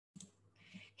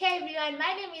Hey everyone,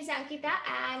 my name is Ankita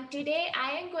and today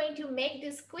I am going to make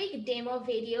this quick demo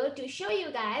video to show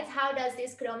you guys how does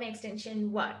this Chrome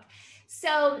extension work.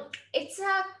 So it's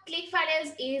a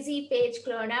Clickfunnels Easy Page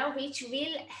Cloner which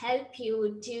will help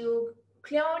you to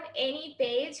clone any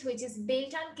page which is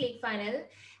built on ClickFunnels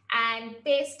and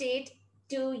paste it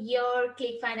to your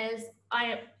ClickFunnels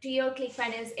or to your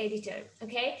ClickFunnels editor.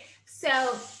 Okay, so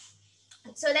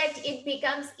that it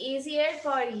becomes easier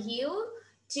for you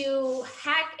to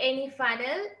hack any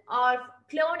funnel or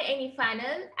clone any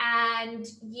funnel, and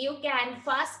you can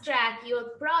fast track your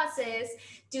process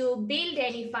to build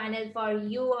any funnel for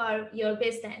you or your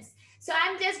business. So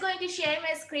I'm just going to share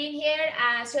my screen here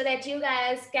so that you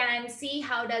guys can see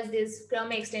how does this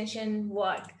Chrome extension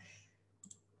work.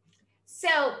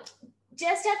 So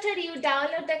just after you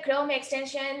download the Chrome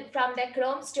extension from the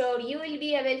Chrome store, you will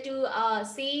be able to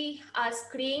see a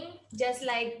screen just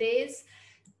like this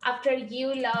after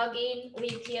you log in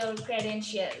with your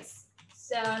credentials.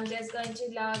 So I'm just going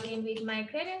to log in with my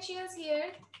credentials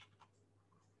here.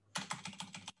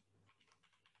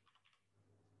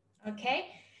 Okay.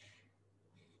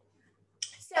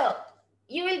 So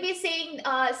you will be seeing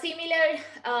a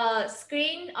similar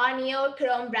screen on your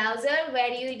Chrome browser where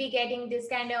you will be getting this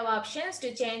kind of options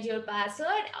to change your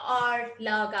password or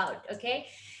log out, okay?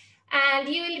 And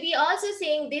you will be also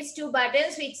seeing these two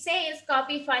buttons which says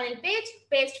copy funnel page,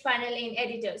 paste funnel in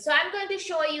editor. So I'm going to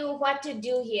show you what to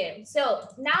do here. So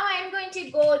now I'm going to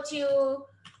go to,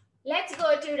 let's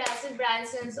go to Russell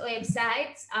Branson's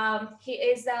website. He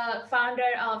is the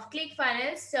founder of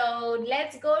ClickFunnels. So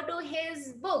let's go to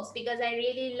his books because I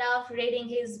really love reading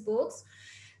his books.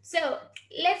 So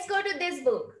let's go to this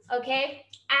book, okay?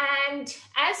 And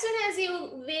as soon as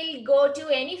you will go to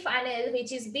any funnel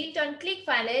which is built on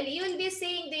ClickFunnels, you will be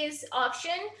seeing this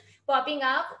option popping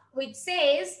up which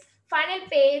says funnel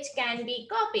page can be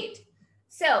copied.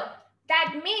 So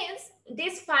that means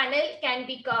this funnel can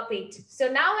be copied. So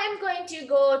now I'm going to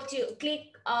go to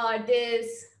click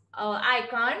this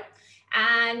icon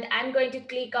and I'm going to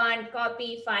click on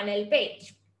copy funnel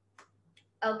page.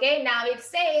 Okay, now it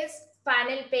says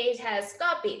funnel page has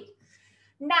copied.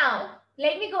 Now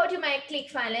let me go to my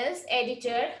ClickFunnels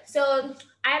editor. So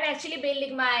I'm actually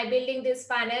building this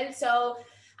funnel. So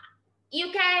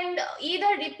you can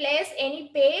either replace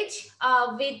any page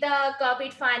with the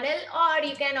copied funnel, or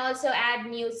you can also add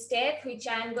new step, which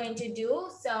I'm going to do.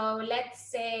 So let's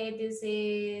say this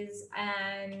is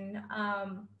an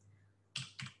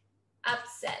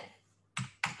upsell.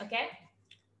 Okay.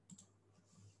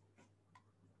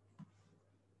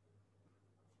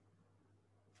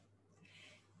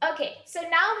 Okay, so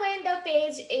now when the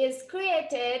page is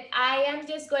created, I am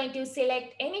just going to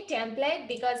select any template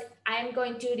because I'm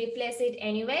going to replace it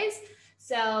anyways.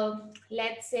 So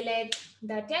let's select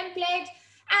the template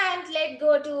and let's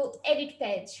go to edit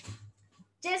page.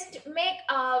 Just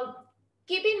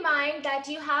keep in mind that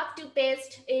you have to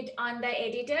paste it on the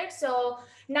editor. So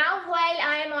now while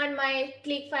I am on my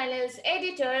ClickFunnels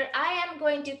editor, I am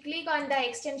going to click on the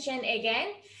extension again.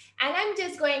 And I'm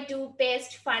just going to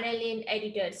paste funnel in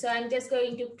editor. So I'm just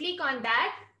going to click on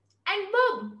that and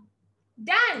boom,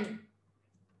 done.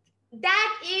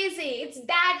 That easy. It's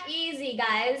that easy,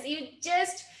 guys.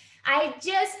 I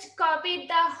just copied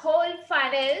the whole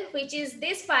funnel, which is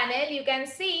this funnel. You can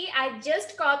see I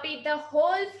just copied the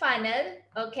whole funnel,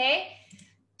 okay,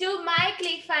 to my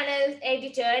ClickFunnels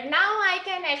editor. Now I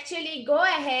can actually go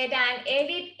ahead and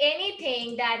edit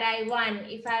anything that I want.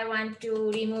 If I want to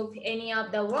remove any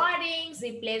of the wordings,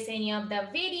 replace any of the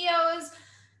videos,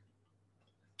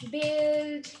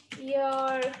 build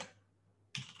your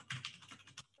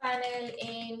funnel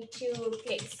in 2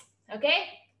 clicks, okay?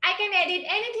 I can edit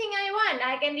anything I want.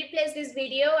 I can replace this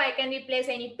video. I can replace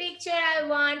any picture I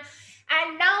want.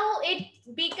 And now it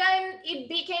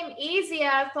became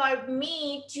easier for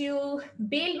me to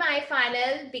build my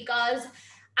funnel because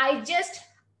I just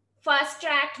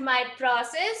fast-tracked my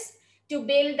process to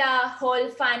build the whole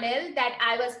funnel that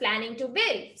I was planning to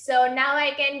build. So now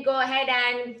I can go ahead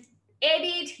and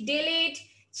edit, delete,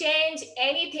 change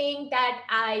anything that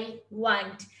I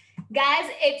want. Guys,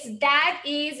 it's that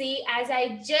easy as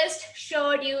I just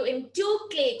showed you in 2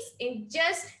 clicks. In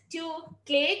just 2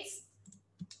 clicks,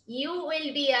 you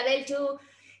will be able to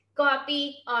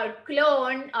copy or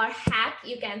clone or hack,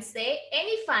 you can say,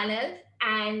 any funnel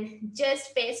and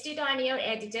just paste it on your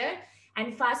editor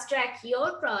and fast track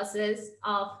your process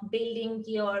of building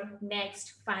your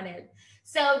next funnel.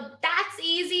 So that's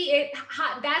easy.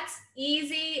 That's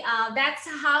easy. That's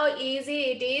how easy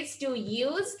it is to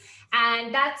use,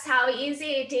 and that's how easy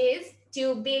it is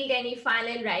to build any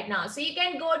funnel right now. So you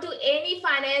can go to any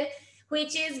funnel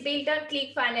which is built on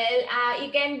ClickFunnels.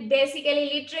 You can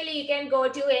basically, literally, you can go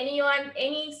to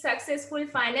any successful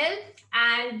funnel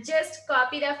and just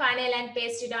copy the funnel and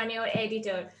paste it on your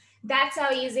editor. That's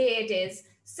how easy it is.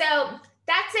 So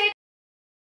that's it.